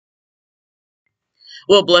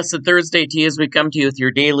Well, blessed Thursday to you as we come to you with your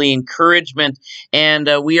daily encouragement. And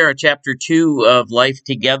we are at chapter 2 of Life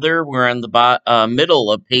Together. We're on the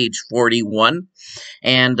middle of page 41.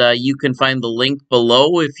 And you can find the link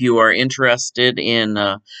below if you are interested in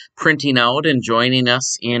printing out and joining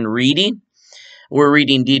us in reading. We're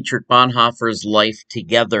reading Dietrich Bonhoeffer's Life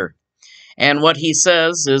Together. And what he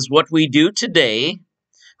says is, what we do today,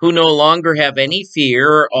 who no longer have any fear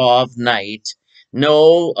or awe of night,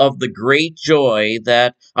 know of the great joy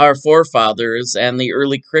that our forefathers and the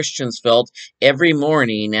early Christians felt every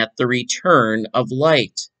morning at the return of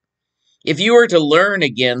light. If you were to learn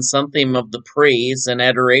again something of the praise and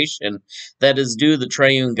adoration that is due the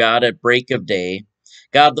triune God at break of day,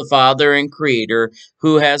 God the Father and Creator,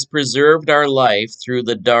 who has preserved our life through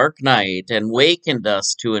the dark night and wakened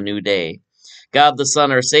us to a new day, God the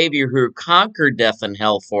Son, our Savior, who conquered death and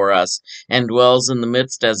hell for us and dwells in the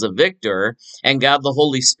midst as a victor, and God the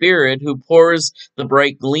Holy Spirit, who pours the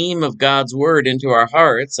bright gleam of God's Word into our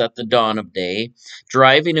hearts at the dawn of day,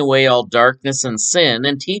 driving away all darkness and sin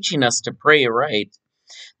and teaching us to pray aright,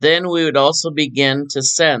 then we would also begin to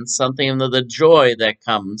sense something of the joy that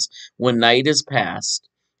comes when night is past,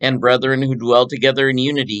 and brethren who dwell together in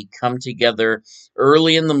unity come together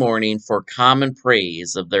early in the morning for common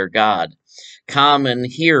praise of their God, common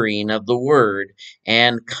hearing of the word,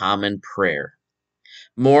 and common prayer.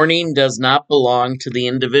 Morning does not belong to the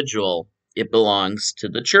individual, it belongs to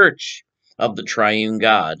the church of the triune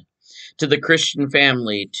God, to the Christian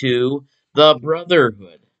family, to the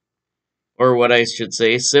brotherhood, or what I should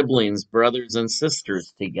say, siblings, brothers and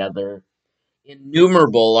sisters together.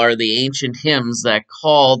 Innumerable are the ancient hymns that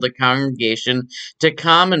call the congregation to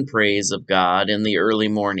common praise of God in the early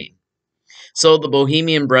morning. So the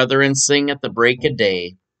Bohemian brethren sing at the break of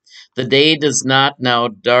day. The day does not now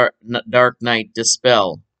dark night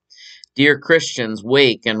dispel. Dear Christians,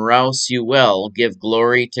 wake and rouse you well, give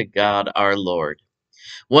glory to God our Lord.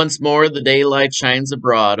 Once more the daylight shines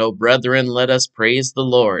abroad, O brethren, let us praise the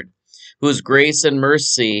Lord, whose grace and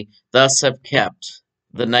mercy thus have kept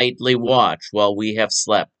the nightly watch while we have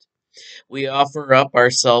slept. We offer up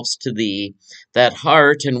ourselves to thee, that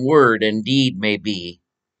heart and word and deed may be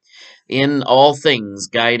in all things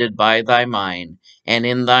guided by thy mind, and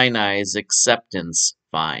in thine eyes acceptance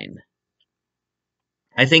find.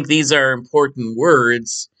 I think these are important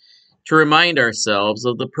words to remind ourselves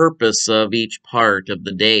of the purpose of each part of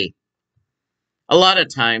the day. A lot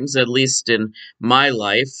of times, at least in my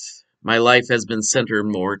life has been centered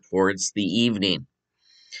more towards the evening.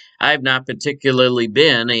 I've not particularly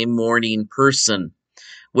been a morning person,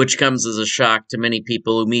 which comes as a shock to many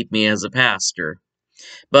people who meet me as a pastor.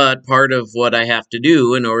 But part of what I have to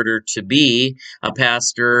do in order to be a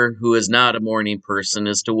pastor who is not a morning person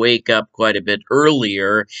is to wake up quite a bit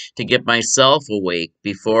earlier to get myself awake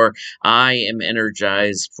before I am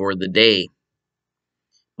energized for the day.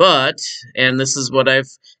 But, and this is what I've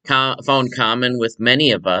found common with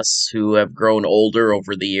many of us who have grown older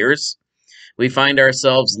over the years, we find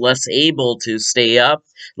ourselves less able to stay up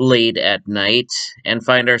late at night and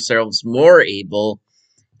find ourselves more able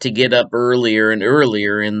to get up earlier and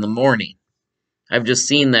earlier in the morning. I've just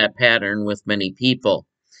seen that pattern with many people.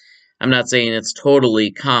 I'm not saying it's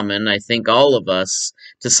totally common. I think all of us,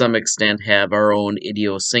 to some extent, have our own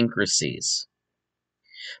idiosyncrasies.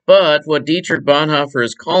 But what Dietrich Bonhoeffer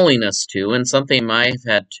is calling us to, and something I've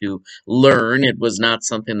had to learn, it was not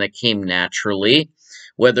something that came naturally.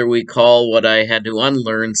 Whether we call what I had to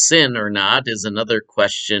unlearn sin or not is another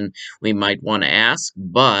question we might want to ask,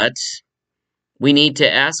 but we need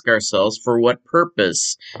to ask ourselves, for what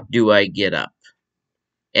purpose do I get up?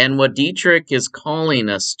 And what Dietrich is calling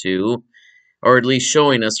us to, or at least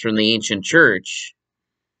showing us from the ancient church,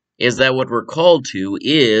 is that what we're called to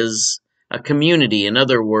is a community. In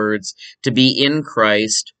other words, to be in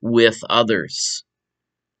Christ with others.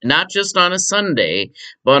 Not just on a Sunday,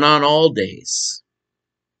 but on all days.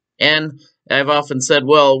 And I've often said,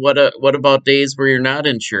 well, what about days where you're not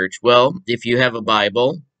in church? Well, if you have a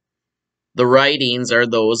Bible, the writings are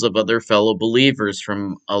those of other fellow believers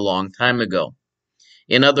from a long time ago.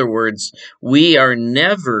 In other words, we are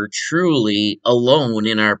never truly alone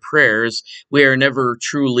in our prayers. We are never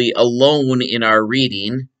truly alone in our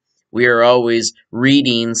reading. We are always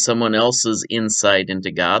reading someone else's insight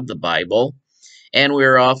into God, the Bible. And we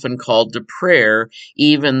are often called to prayer.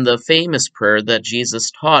 Even the famous prayer that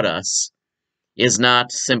Jesus taught us is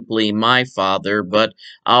not simply my Father, but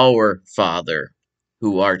our Father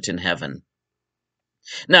who art in heaven.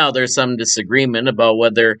 Now, there's some disagreement about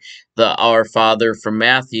whether the Our Father from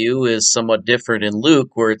Matthew is somewhat different in Luke,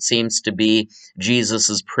 where it seems to be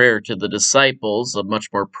Jesus' prayer to the disciples, a much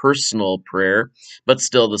more personal prayer, but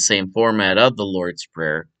still the same format of the Lord's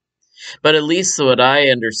Prayer. But at least what I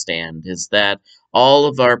understand is that all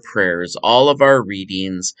of our prayers, all of our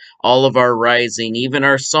readings, all of our rising, even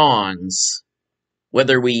our songs,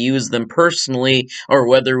 whether we use them personally or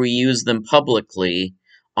whether we use them publicly,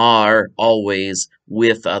 are always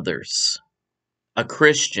with others. A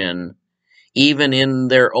Christian, even in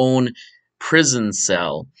their own prison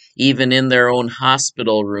cell, even in their own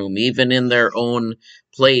hospital room, even in their own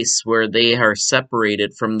place where they are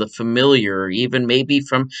separated from the familiar, even maybe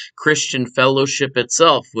from Christian fellowship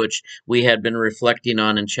itself, which we had been reflecting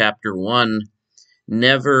on in chapter 1,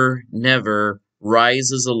 never, never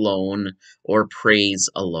rises alone or prays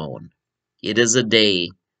alone. It is a day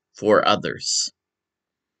for others.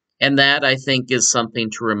 And that, I think, is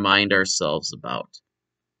something to remind ourselves about.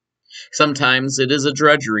 Sometimes it is a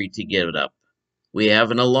drudgery to get up. We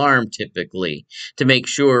have an alarm typically to make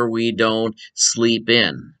sure we don't sleep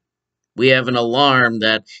in. We have an alarm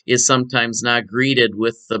that is sometimes not greeted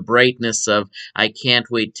with the brightness of, I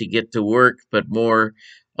can't wait to get to work, but more,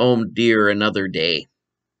 oh dear, another day.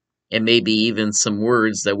 And maybe even some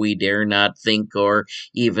words that we dare not think or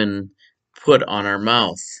even put on our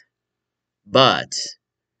mouth. But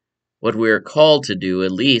what we are called to do,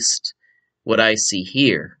 at least what I see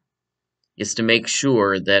here, is to make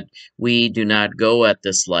sure that we do not go at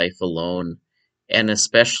this life alone, and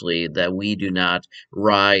especially that we do not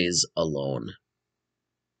rise alone.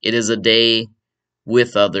 It is a day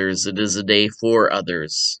with others, it is a day for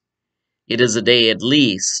others. It is a day, at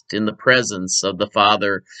least, in the presence of the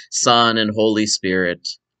Father, Son, and Holy Spirit.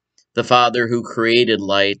 The Father who created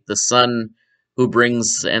light, the Son who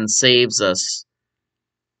brings and saves us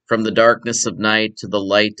from the darkness of night to the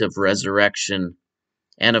light of resurrection,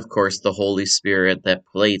 and of course the Holy Spirit that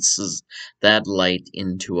places that light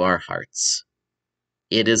into our hearts.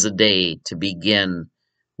 It is a day to begin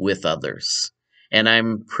with others. And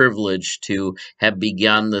I'm privileged to have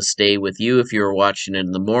begun this day with you if you're watching it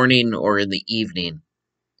in the morning or in the evening.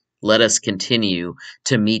 Let us continue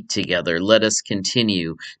to meet together. Let us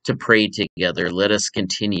continue to pray together. Let us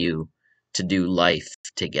continue to do life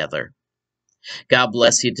together. God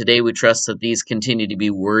bless you today. We trust that these continue to be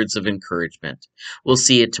words of encouragement. We'll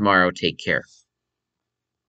see you tomorrow. Take care.